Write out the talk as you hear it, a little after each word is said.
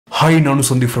Hi, ನಾನು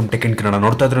Sandeep from tech in Kannada.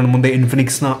 ನೋಡ್ತಾ ಇದ್ರೆ ನನ್ನ ಮುಂದೆ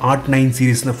ಇನ್ಫಿನಿಕ್ಸ್ನ Hot 9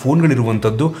 ಸೀರೀಸ್ನ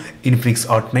ಫೋನ್ಗಳಿರುವಂಥದ್ದು ಇನ್ಫಿನಿಕ್ಸ್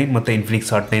Hot 9 ಮತ್ತು ಇನ್ಫಿನಿಕ್ಸ್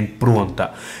Hot 9 Pro ಅಂತ.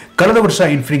 ಕಳೆದ ವರ್ಷ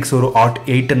ಇನ್ಫಿನಿಕ್ಸ್ ಅವರು Hot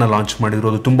 8 ಲಾಂಚ್ ಮಾಡಿದ್ರು.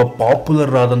 ಅದು ತುಂಬ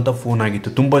ಪಾಪ್ಯುಲರ್ ಆದಂಥ ಫೋನ್ ಆಗಿತ್ತು.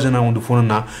 ತುಂಬ ಜನ ಒಂದು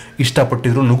ಫೋನನ್ನು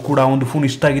ಇಷ್ಟಪಟ್ಟಿದ್ರು. ನನಗೂ ಕೂಡ ಒಂದು ಫೋನ್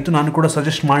ಇಷ್ಟ ಆಗಿತ್ತು, ನಾನು ಕೂಡ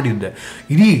ಸಜೆಸ್ಟ್ ಮಾಡಿದ್ದೆ.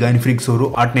 ಇದೀಗ ಇನ್ಫಿನಿಕ್ಸ್ ಅವರು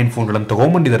Hot 9 ಫೋನ್ಗಳನ್ನು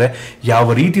ತೊಗೊಂಬಂದಿದ್ದಾರೆ.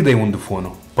 ಯಾವ ರೀತಿ ಇದೆ ಒಂದು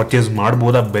ಫೋನು, ಪರ್ಚೇಸ್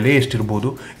ಮಾಡ್ಬೋದಾ, ಬೆಲೆ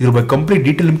ಎಷ್ಟಿರ್ಬೋದು, ಇದ್ರ ಬಗ್ಗೆ ಕಂಪ್ಲೀಟ್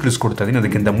ಡೀಟೇಲ್ ನಿಮ್ಗೆ ತಿಳಿಸ್ಕೊಡ್ತಾ ಇದ್ದೀನಿ.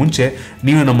 ಅದಕ್ಕಿಂತ ಮುಂಚೆ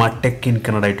ನೀವು ನಮ್ಮ tech in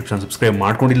Kannada YouTube channel subscribe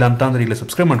ಮಾಡ್ಕೊಂಡಿಲ್ಲ ಅಂತ ಅಂದರೆ ಈಗ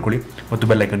ಸಬ್ಸ್ಕ್ರೈಬ್ ಮಾಡ್ಕೊಳ್ಳಿ ಮತ್ತು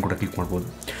ಬೆಲ್ ಐಕನ್ ಕೂಡ ಕ್ಲಿಕ್ ಮಾಡ್ಬೋದು.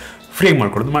 ಫ್ರೀಯಾಗಿ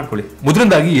ಮಾಡ್ಕೊಳ್ಳಿ.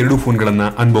 ಮೊದಲನೇದಾಗಿ ಎರಡು ಫೋನ್ಗಳನ್ನು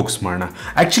ಅನ್ಬಾಕ್ಸ್ ಮಾಡೋಣ.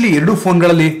 ಆ್ಯಕ್ಚುಲಿ ಎರಡು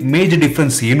ಫೋನ್ಗಳಲ್ಲಿ ಮೇಜರ್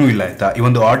ಡಿಫ್ರೆನ್ಸ್ ಏನೂ ಇಲ್ಲ ಆಯಿತಾ. ಈ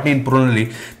ಒಂದು Hot 9 Proನಲ್ಲಿ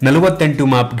 48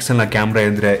 ಮೆಗಾಪಿಕ್ಸೆಲ್ನ ಕ್ಯಾಮ್ರಾ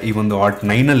ಇದ್ದರೆ ಈ ಒಂದು Hot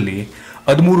 9ನಲ್ಲಿ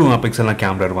 13 ಮೆಗಾಪಿಕ್ಸೆಲ್ನ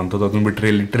ಕ್ಯಾಮ್ರಾ ಇರುವಂಥದ್ದು. ಅದನ್ನು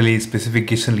ಬಿಟ್ಟರೆ ಲಿಟ್ರಲಿ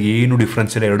ಸ್ಪೆಸಿಫಿಕೇಶನ್ ಏನು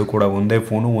ಡಿಫ್ರೆನ್ಸ್ ಇಲ್ಲ. ಎರಡು ಕೂಡ ಒಂದೇ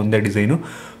ಫೋನು, ಒಂದೇ ಡಿಸೈನು,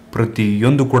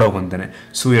 ಪ್ರತಿಯೊಂದು ಕೂಡ ಒಂದೇ.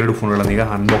 ಸೊ ಎರಡು ಫೋನ್ಗಳನ್ನು ಈಗ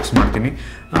ಅನ್ಬಾಕ್ಸ್ ಮಾಡ್ತೀನಿ.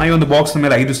 ಈ ಒಂದು ಬಾಕ್ಸ್ನ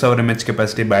ಮೇಲೆ 5000 mAh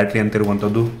ಕೆಪಾಸಿಟಿ ಬ್ಯಾಟ್ರಿ ಅಂತ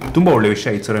ಇರುವಂಥದ್ದು ತುಂಬ ಒಳ್ಳೆ ವಿಷಯ.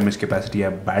 5000 mAh ಕೆಪಾಸಿಟಿಯ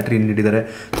ಬ್ಯಾಟ್ರಿ ನೀಡಿದ್ದಾರೆ.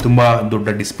 ತುಂಬ ದೊಡ್ಡ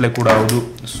ಡಿಸ್ಪ್ಲೇ ಕೂಡ ಹೌದು.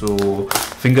 ಸೊ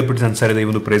ಫಿಂಗರ್ ಪ್ರಿಂಟ್ ಸೆನ್ಸರ್ ಇದೆ ಈ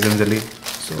ಒಂದು ಪ್ರೆಸೆನ್ಸಲ್ಲಿ.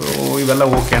 ಸೊ ಇವೆಲ್ಲ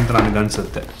ಓಕೆ ಅಂತ ನನಗೆ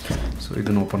ಅನಿಸುತ್ತೆ. ಸೊ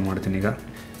ಇದನ್ನು ಓಪನ್ ಮಾಡ್ತೀನಿ ಈಗ.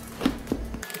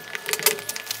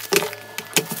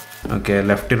 ಓಕೆ,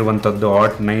 ಲೆಫ್ಟ್ ಇರುವಂಥದ್ದು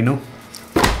Hot 9,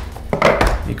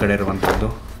 ಈ ಕಡೆ ಇರುವಂಥದ್ದು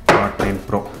Hot 9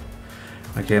 Pro.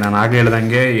 ಓಕೆ, ನಾನು ಆಗ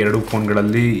ಹೇಳ್ದಂಗೆ ಎರಡು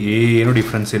ಫೋನ್ಗಳಲ್ಲಿ ಏನು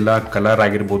ಡಿಫ್ರೆನ್ಸ್ ಇಲ್ಲ. ಕಲರ್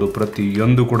ಆಗಿರ್ಬೋದು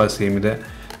ಪ್ರತಿಯೊಂದು ಕೂಡ ಸೇಮ್ ಇದೆ.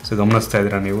 ಸೊ ಗಮನಿಸ್ತಾ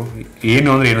ಇದ್ದೀರಾ ನೀವು, ಏನು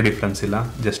ಅಂದರೆ ಏನು ಡಿಫ್ರೆನ್ಸ್ ಇಲ್ಲ,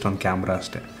 ಜಸ್ಟ್ ಒಂದು ಕ್ಯಾಮ್ರಾ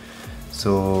ಅಷ್ಟೇ.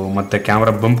 ಸೊ ಮತ್ತು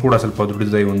ಕ್ಯಾಮ್ರಾ ಬಂಪ್ ಕೂಡ ಸ್ವಲ್ಪ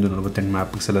ದೊಡ್ಡದಿದೆ ಈ ಒಂದು 48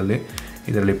 ಮೆಗಾಪಿಕ್ಸೆಲಲ್ಲಿ.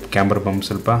 ಇದರಲ್ಲಿ ಕ್ಯಾಮ್ರಾ ಬಂಪ್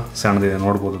ಸ್ವಲ್ಪ ಸಣ್ಣದಿದೆ,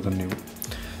 ನೋಡ್ಬೋದು ಅದನ್ನು ನೀವು.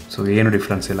 ಸೊ ಏನು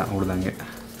ಡಿಫ್ರೆನ್ಸ್ ಇಲ್ಲ ಉಳ್ದಂಗೆ.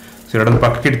 ಸೊ ಎರಡೊಂದು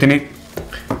ಪಕ್ಕಕ್ಕೆ ಇಡ್ತೀನಿ,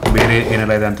 ಬೇರೆ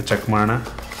ಏನೆಲ್ಲ ಇದೆ ಅಂತ ಚೆಕ್ ಮಾಡೋಣ.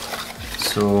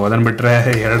 ಸೊ ಅದನ್ನು ಬಿಟ್ಟರೆ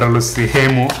ಎರಡರಲ್ಲೂ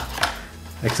ಸೇಮು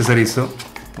ಎಕ್ಸಸರೀಸು.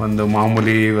 ಒಂದು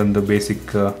ಮಾಮೂಲಿ ಒಂದು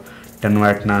ಬೇಸಿಕ್ 10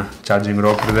 ವ್ಯಾಟ್ನ ಚಾರ್ಜಿಂಗ್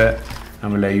ರಾಕ್ ಇದೆ.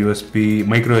 ಆಮೇಲೆ USB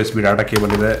micro USB data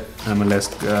cable ಇದೆ. ಆಮೇಲೆ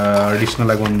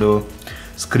ಅಡಿಷ್ನಲ್ ಆಗಿ ಒಂದು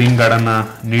ಸ್ಕ್ರೀನ್ ಗಾರ್ಡನ್ನು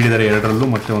ನೀಡಿದ್ದಾರೆ ಎರಡರಲ್ಲೂ,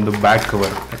 ಮತ್ತು ಒಂದು back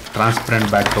cover, transparent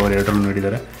back cover ಎರಡರಲ್ಲೂ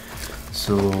ನೀಡಿದ್ದಾರೆ.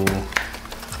 ಸೊ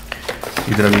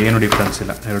ಇದರಲ್ಲಿ ಏನು ಡಿಫ್ರೆನ್ಸ್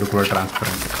ಇಲ್ಲ, ಎರಡು ಕೂಡ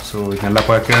ಟ್ರಾನ್ಸ್ಪರೆಂಟ್. ಸೊ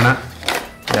ಇದನ್ನೆಲ್ಲ ಕೇಳೋಣ,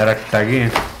 ಡೈರೆಕ್ಟಾಗಿ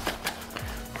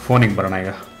ಫೋನಿಗೆ ಬರೋಣ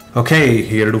ಈಗ. ಓಕೆ,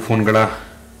 ಎರಡು ಫೋನ್ಗಳ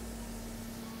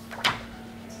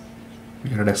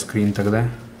ಎರಡೇ ಸ್ಕ್ರೀನ್ ತೆಗೆದೆ.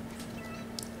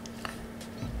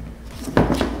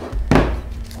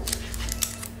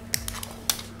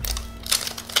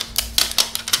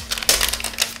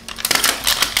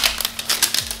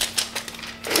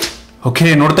 ಓಕೆ,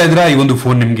 ನೋಡ್ತಾ ಇದ್ದೀರಾ ಈ ಒಂದು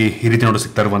ಫೋನ್ ನಿಮಗೆ ಈ ರೀತಿ ನೋಡೋ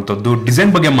ಸಿಗ್ತಾ ಇರುವಂಥದ್ದು.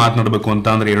 ಡಿಸೈನ್ ಬಗ್ಗೆ ಮಾತನಾಡಬೇಕು ಅಂತ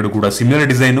ಅಂದರೆ ಎರಡು ಕೂಡ ಸಿಮಿಲರ್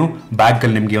ಡಿಸೈನು.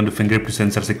 ಬ್ಯಾಕಲ್ಲಿ ನಿಮಗೆ ಒಂದು ಫಿಂಗರ್ ಪ್ರಿಂಟ್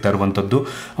ಸೆನ್ಸರ್ ಸಿಗ್ತಾ ಇರುವಂಥದ್ದು.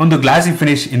 ಒಂದು ಗ್ಲಾಸಿ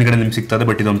ಫಿನಿಶ್ ಹಿಂದ್ಗಡೆ ನಿಮ್ಗೆ ಸಿಗ್ತಾ ಇದೆ,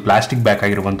 ಬಟ್ ಇದೊಂದು ಪ್ಲಾಸ್ಟಿಕ್ ಬ್ಯಾಕ್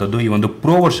ಆಗಿರುವಂಥದ್ದು. ಈ ಒಂದು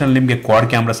ಪ್ರೋ ವರ್ಷನ್ ನಿಮಗೆ ಕ್ವಾಡ್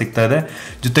ಕ್ಯಾಮ್ರಾ ಸಿಗ್ತಾ ಇದೆ,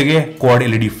 ಜೊತೆಗೆ ಕ್ವಾಡ್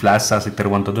LED ಫ್ಲಾಶ್ ಸಹ ಸಿಗ್ತಾ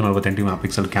ಇರುವಂಥದ್ದು. 48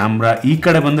 ಮೆಗಾಪಿಕ್ಸೆಲ್ ಕ್ಯಾಮ್ರಾ. ಈ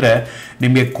ಕಡೆ ಬಂದರೆ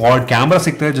ನಿಮಗೆ ಕ್ವಾಡ್ ಕ್ಯಾಮ್ರಾ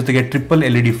ಸಿಗ್ತದೆ, ಜೊತೆಗೆ ಟ್ರಿಪಲ್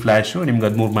LED ಫ್ಲಾಶು ನಿಮ್ಗೆ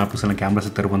 13 ಮೆಗಾಪಿಕ್ಸೆಲ್ ಕ್ಯಾಮ್ರಾ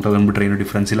ಸಿಗ್ತಾ ಇರುವಂಥದ್ದು. ಅಂದ್ಬಿಟ್ರೆ ಏನು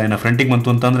ಡಿಫ್ರೆನ್ಸ್ ಇಲ್ಲ. ಇನ್ನು ಫ್ರಂಟಿಗೆ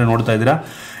ಬಂತು ಅಂತಂದರೆ ನೋಡ್ತಾ ಇದ್ದೀರಾ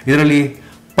ಇದರಲ್ಲಿ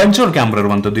ಪಂಚೋಲ್ ಕ್ಯಾಮ್ರಾ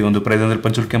ಇರುವಂಥದ್ದು. ಈ ಒಂದು ಪ್ರೈಸಲ್ಲಿ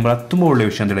ಪಂಚೋಲ್ ಕ್ಯಾಮ್ರಾ ತುಂಬ ಒಳ್ಳೆಯ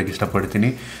ವಿಷಯ ಅಂತ ಹೇಳಕ್ಕೆ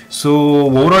ಇಷ್ಟಪಡ್ತೀನಿ. ಸೊ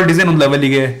ಓವರಾಲ್ ಡಿಸೈನ್ ಒಂದು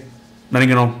ಲೆವೆಲಿಗೆ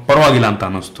ನನಗೇನೋ ಪರವಾಗಿಲ್ಲ ಅಂತ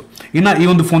ಅನ್ನಿಸ್ತು. ಇನ್ನು ಈ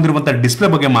ಒಂದು ಫೋನ್ ಇರುವಂಥ ಡಿಸ್ಪ್ಲೇ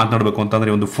ಬಗ್ಗೆ ಮಾತನಾಡಬೇಕು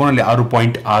ಅಂತಂದರೆ ಒಂದು ಫೋನಲ್ಲಿ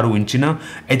 6.6 ಇಂಚಿನ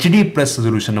HD+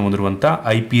 ರೆಸಲ್ಯೂಷನ್ ಹೊಂದಿರುವಂಥ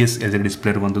IPS LCD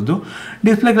ಡಿಸ್ಪ್ಲೇ ಇರುವಂಥದ್ದು.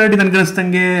 ಡಿಸ್ಪ್ಲೇ ಕ್ಲಾರಿಟಿ ನನಗೆ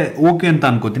ಅನಿಸ್ತಂಗೆ ಓಕೆ ಅಂತ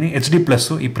ಅನ್ಕೋತೀನಿ. HD+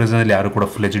 ಈ ಪ್ರೆಸೆನ್ಸಲ್ಲಿ ಯಾರು ಕೂಡ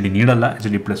ಫುಲ್ HD ನೀಡಲ್ಲ.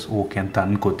 HD+ ಓಕೆ ಅಂತ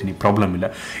ಅನ್ಕೋತೀನಿ, ಪ್ರಾಬ್ಲಮ್ ಇಲ್ಲ.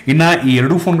 ಇನ್ನು ಈ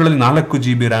ಎರಡು ಫೋನ್ಗಳಲ್ಲಿ 4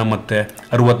 GB ರ್ಯಾಮ್ ಮತ್ತು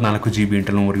 64 GB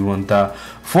ಇಂಟರ್ನಲ್ ಮೆಮೊರಿ ಇರುವಂಥ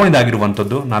ಫೋನ್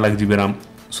ಇದಾಗಿರುವಂಥದ್ದು. 4 GB ರ್ಯಾಮ್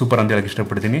ಸೂಪರ್ ಅಂತ ಹೇಳಕ್ಕೆ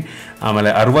ಇಷ್ಟಪಡ್ತೀನಿ.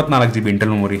 ಆಮೇಲೆ 64 GB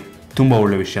ಇಂಟರ್ನಲ್ ಮೆಮೊರಿ ತುಂಬ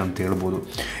ಒಳ್ಳೆ ವಿಷಯ ಅಂತ ಹೇಳ್ಬೋದು.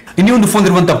 ಇನ್ನೊಂದು ಫೋನ್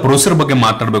ಇರುವಂಥ ಪ್ರೊಸೆಸರ್ ಬಗ್ಗೆ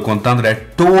ಮಾತನಾಡಬೇಕು ಅಂತ ಅಂದರೆ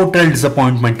ಟೋಟಲ್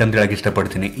ಡಿಸಪಾಯಿಂಟ್ಮೆಂಟ್ ಅಂತ ಹೇಳಕ್ಕೆ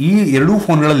ಇಷ್ಟಪಡ್ತೀನಿ. ಈ ಎರಡೂ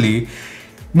ಫೋನ್ಗಳಲ್ಲಿ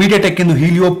ಮೀಡಿಯಾಟೆಕ್ ಎಂದು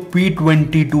ಹೀಲಿಯೋ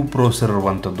P22 ಪ್ರೊಸೆಸರ್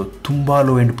ಇರುವಂಥದ್ದು. ತುಂಬ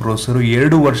ಲೋ ಎಂಡ್ ಪ್ರೊಸೆಸರು,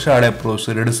 2 ವರ್ಷ ಹಳೆ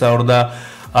ಪ್ರೊಸೆಸರ್.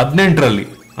 2018ರಲ್ಲಿ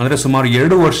ಅಂದರೆ ಸುಮಾರು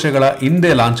 2 ವರ್ಷಗಳ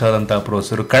ಹಿಂದೆ ಲಾಂಚ್ ಆದಂಥ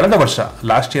ಪ್ರೊಸೆಸರು. ಕಳೆದ ವರ್ಷ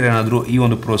ಲಾಸ್ಟ್ ಇಯರ್ ಏನಾದರೂ ಈ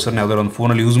ಒಂದು ಪ್ರೊಸೆಸರ್ನ ಯಾವುದಾದ್ರು ಒಂದು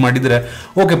ಫೋನಲ್ಲಿ ಯೂಸ್ ಮಾಡಿದರೆ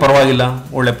ಓಕೆ ಪರವಾಗಿಲ್ಲ,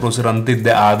 ಒಳ್ಳೆ ಪ್ರೊಸೆಸರ್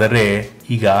ಅಂತಿದ್ದೆ. ಆದರೆ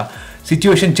ಈಗ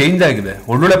ಸಿಚುವೇಶನ್ ಚೇಂಜ್ ಆಗಿದೆ.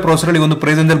 ಒಳ್ಳೊಳ್ಳೆ ಪ್ರೊಸೆಸರಲ್ಲಿ ಒಂದು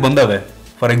ಪ್ರೈಸಲ್ಲಿ ಬಂದವೆ.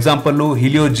 ಫಾರ್ ಎಕ್ಸಾಂಪಲ್ಲು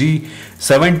ಹೀಲಿಯೋ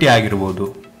G70 ಆಗಿರ್ಬೋದು,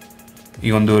 ಈ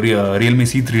ಒಂದು ರಿಯಲ್ಮಿ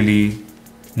C3ಲಿ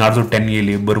Narzo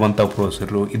 10Aಲಿ ಬರುವಂಥ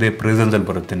ಪ್ರೊಸೆಸರು ಇದೇ ಪ್ರೈಸಲ್ಲಿ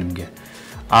ಬರುತ್ತೆ ನಿಮಗೆ.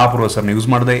 ಆ ಪ್ರೊಸೆಸರ್ನ ಯೂಸ್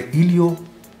ಮಾಡಿದೆ. ಹೀಲಿಯೋ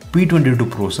P22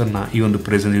 ಪ್ರೊಸೆಸರ್ನ ಈ ಒಂದು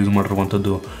ಪ್ರೈಸಲ್ಲಿ ಯೂಸ್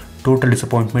ಮಾಡಿರುವಂಥದ್ದು ಟೋಟಲ್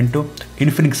ಡಿಸಪಾಯಿಂಟ್ಮೆಂಟು.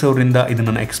 ಇನ್ಫಿನಿಕ್ಸ್ ಅವರಿಂದ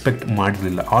ಇದನ್ನು ನಾನು ಎಕ್ಸ್ಪೆಕ್ಟ್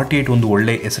ಮಾಡಿರಲಿಲ್ಲ. Hot 8 ಒಂದು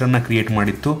ಒಳ್ಳೆ ಹೆಸರನ್ನು ಕ್ರಿಯೇಟ್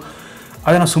ಮಾಡಿತ್ತು,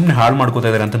 ಅದನ್ನು ಸುಮ್ಮನೆ ಹಾಳು ಮಾಡ್ಕೋತಾ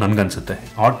ಇದ್ದಾರೆ ಅಂತ ನನಗನ್ಸುತ್ತೆ.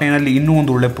 Hot 9ನಲ್ಲಿ ಇನ್ನೂ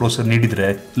ಒಂದು ಒಳ್ಳೆ ಪ್ರೊಸೆಸರ್ ನೀಡಿದರೆ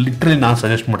ಲಿಟ್ರಲಿ ನಾನು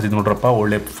ಸಜೆಸ್ಟ್ ಮಾಡ್ತಿದ್ದೆ, ನೋಡ್ರಪ್ಪ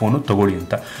ಒಳ್ಳೆ ಫೋನು ತೊಗೊಳ್ಳಿ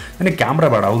ಅಂತ. ನನಗೆ ಕ್ಯಾಮ್ರಾ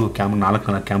ಬೇಡ. ಹೌದು, ಕ್ಯಾಮ್ರಾ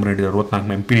 4 ಕ್ಯಾಮ್ರಾ ನೀಡಿದ್ದಾರೆ,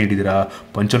 64 MP ನೀಡಿದ್ದೀರಾ,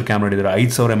 ಪಂಚೋಲ್ ಕ್ಯಾಮ್ರಾ ನೀಡಿದ್ದೀರಾ,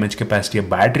 5000 mAh ಕೆಪಾಸಿಟಿಯ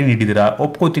ಬ್ಯಾಟ್ರಿ ನೀಡಿದ್ದೀರಾ,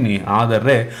 ಒಪ್ಕೋತೀನಿ.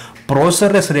 ಆದರೆ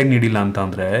ಪ್ರೊಸೆಸರೇ ಸರಿಯಾಗಿ ನೀಡಿಲ್ಲ ಅಂತ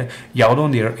ಅಂದರೆ, ಯಾವುದೋ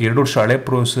ಒಂದು 2 ವರ್ಷ ಹಳೆ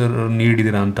ಪ್ರೊಸೆಸರ್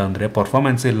ನೀಡಿದ್ದೀರಾ ಅಂತ ಅಂದರೆ,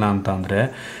 ಪರ್ಫಾರ್ಮೆನ್ಸ್ ಇಲ್ಲ ಅಂತ ಅಂದರೆ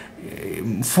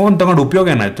ಫೋನ್ ತಗೊಂಡು ಉಪಯೋಗ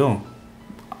ಏನಾಯಿತು?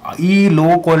 ಈ ಲೋ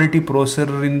ಕ್ವಾಲಿಟಿ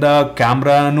ಪ್ರೊಸೆಸರಿಂದ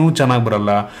ಕ್ಯಾಮ್ರಾನೂ ಚೆನ್ನಾಗಿ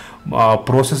ಬರಲ್ಲ,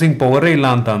 ಪ್ರೊಸೆಸಿಂಗ್ ಪವರೇ ಇಲ್ಲ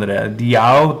ಅಂತ ಅಂದರೆ ಅದು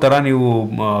ಯಾವ ಥರ ನೀವು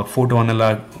ಫೋಟೋವನ್ನೆಲ್ಲ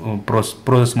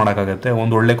ಪ್ರೋಸೆಸ್ ಮಾಡೋಕ್ಕಾಗತ್ತೆ,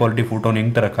 ಒಂದು ಒಳ್ಳೆ ಕ್ವಾಲಿಟಿ ಫೋಟೋನ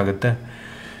ಹೆಂಗೆ ತರೋಕ್ಕಾಗತ್ತೆ.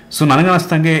 ಸೊ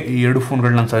ನನಗನ್ನಿಸ್ತಂಗೆ ಈ ಎರಡು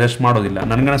ಫೋನ್ಗಳು ನಾನು ಸಜೆಸ್ಟ್ ಮಾಡೋದಿಲ್ಲ.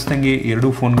 ನನಗನ್ನಿಸ್ತಂಗೆ ಎರಡು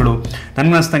ಫೋನ್ಗಳು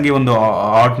ನನಗನ್ನಿಸ್ತಂಗೆ ಒಂದು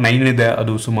Hot 9 ಇದೆ,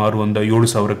 ಅದು ಸುಮಾರು ಒಂದು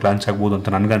 7,000ಕ್ಕೆ ಲಾಂಚ್ ಆಗ್ಬೋದು ಅಂತ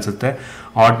ನನಗನ್ಸುತ್ತೆ.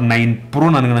 Hot 9 Pro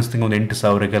ನನಗನ್ನಿಸ್ತಂಗೆ ಒಂದು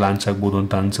 8,000ಕ್ಕೆ ಲಾಂಚ್ ಆಗ್ಬೋದು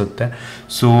ಅಂತ ಅನಿಸುತ್ತೆ.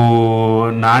 ಸೊ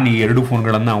ನಾನು ಈ ಎರಡು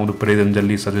ಫೋನ್ಗಳನ್ನು ಒಂದು ಪ್ರೈಸ್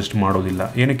ರೇಂಜಲ್ಲಿ ಸಜೆಸ್ಟ್ ಮಾಡೋದಿಲ್ಲ.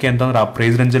 ಏನಕ್ಕೆ ಅಂತಂದ್ರೆ ಆ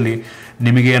ಪ್ರೈಸ್ ರೇಂಜಲ್ಲಿ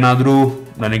ನಿಮಗೆ ಏನಾದರೂ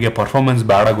ನನಗೆ ಪರ್ಫಾರ್ಮೆನ್ಸ್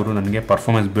ಬೇಡ ಗುರು, ನನಗೆ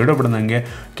ಪರ್ಫಾರ್ಮೆನ್ಸ್ ಬೇಡ ನನಗೆ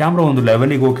ಕ್ಯಾಮ್ರಾ ಒಂದು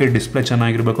ಲೆವೆಲಿಗೆ ಓಕೆ, ಡಿಸ್ಪ್ಲೇ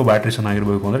ಚೆನ್ನಾಗಿರಬೇಕು, ಬ್ಯಾಟ್ರಿ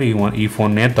ಚೆನ್ನಾಗಿರಬೇಕು ಅಂದರೆ ಈ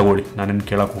ಫೋನ್ನೇ ತೊಗೊಳ್ಳಿ, ನಾನೇನು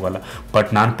ಕೇಳೋಕ್ಕೆ ಹೋಗಲ್ಲ. ಬಟ್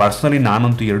ನಾನು ಪರ್ಸ್ನಲಿ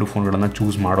ನಾನಂತೂ ಎರಡು ಫೋನ್ಗಳನ್ನು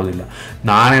ಚೂಸ್ ಮಾಡೋದಿಲ್ಲ.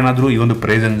 ನಾನೇನಾದರೂ ಈ ಒಂದು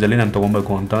ಪ್ರೈಸ್ ರೇಂಜಲ್ಲಿ ನಾನು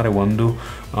ತೊಗೊಬೇಕು ಅಂತಂದರೆ ಒಂದು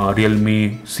ರಿಯಲ್ಮಿ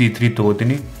C3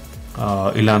 ತೊಗೋತೀನಿ,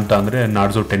 ಇಲ್ಲ ಅಂತ ಅಂದರೆ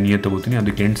ನಾರ್ಜೋ 10A ತೊಗೋತೀನಿ.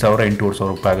 ಅದಕ್ಕೆ 8,000-8,500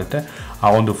 ರೂಪಾಯಿ ಆಗುತ್ತೆ. ಆ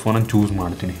ಒಂದು ಫೋನನ್ನು ಚೂಸ್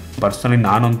ಮಾಡ್ತೀನಿ. ಪರ್ಸ್ನಲಿ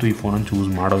ನಾನಂತೂ ಈ ಫೋನನ್ನು ಚೂಸ್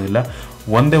ಮಾಡೋದಿಲ್ಲ.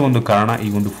 ಒಂದೇ ಒಂದು ಕಾರಣ, ಈ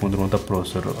ಒಂದು ಫೋನ್ ಇರುವಂಥ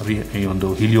ಪ್ರೋಸೆಸರು, ಈ ಒಂದು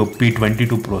Helio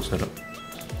P22 ಪ್ರೋಸೆಸರು.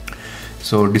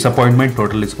 So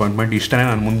total disappointment. ಇಷ್ಟೇ.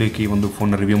 ನಾನು ಮುಂದಕ್ಕೆ ಈ ಒಂದು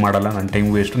ಫೋನ್ನ ರಿವ್ಯೂ ಮಾಡಲ್ಲ. ನನ್ನ ಟೈಮ್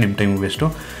ವೇಸ್ಟು, ನಿಮ್ಮ ಟೈಮ್ ವೇಸ್ಟು.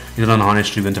 ಇದು ನಾನು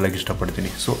ಹಾನೆಸ್ಟ್ ರಿವ್ಯೂ ಅಂತ ಹೇಳಕ್ಕೆ ಇಷ್ಟಪಡ್ತೀನಿ.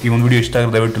 ಸೊ ಈ ಒಂದು ವಿಡಿಯೋ ಇಷ್ಟ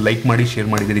ಆಗಿದೆ ದಯವಿಟ್ಟು ಲೈಕ್ ಮಾಡಿ, ಶೇರ್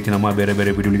ಮಾಡಿ. ಇದೇ ರೀತಿ ನಮ್ಮ ಬೇರೆ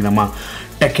ವಿಡಿಯೋಗಳಿಗೆ ನಮ್ಮ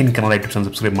tech in Kannada YouTube channel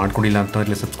subscribe ಮಾಡ್ಕೊಂಡಿಲ್ಲ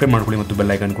ಅಂತಂದರೆ ಸಬ್ಸ್ಕ್ರೈಬ್ ಮಾಡ್ಕೊಳ್ಳಿ ಮತ್ತು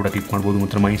ಬೆಲ್ ಐಕಾನ್ ಕೂಡ ಕ್ಲಿಕ್ ಮಾಡ್ಬೋದು.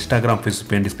 ಮತ್ತು ನಮ್ಮ ಇನ್ಸ್ಟಾಗ್ರಾಮ್,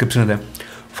 ಫೇಸ್ಬುಕ್ ಡಿಸ್ಕ್ರಿಪ್ಷನ್ ಇದೆ,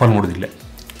 ಫಾಲೋ ಮಾಡೋದಿಲ್ಲ.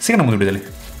 ಸಿಗೋಣ ಮುಂದೆ ವಿಡಿಯೋದಲ್ಲಿ.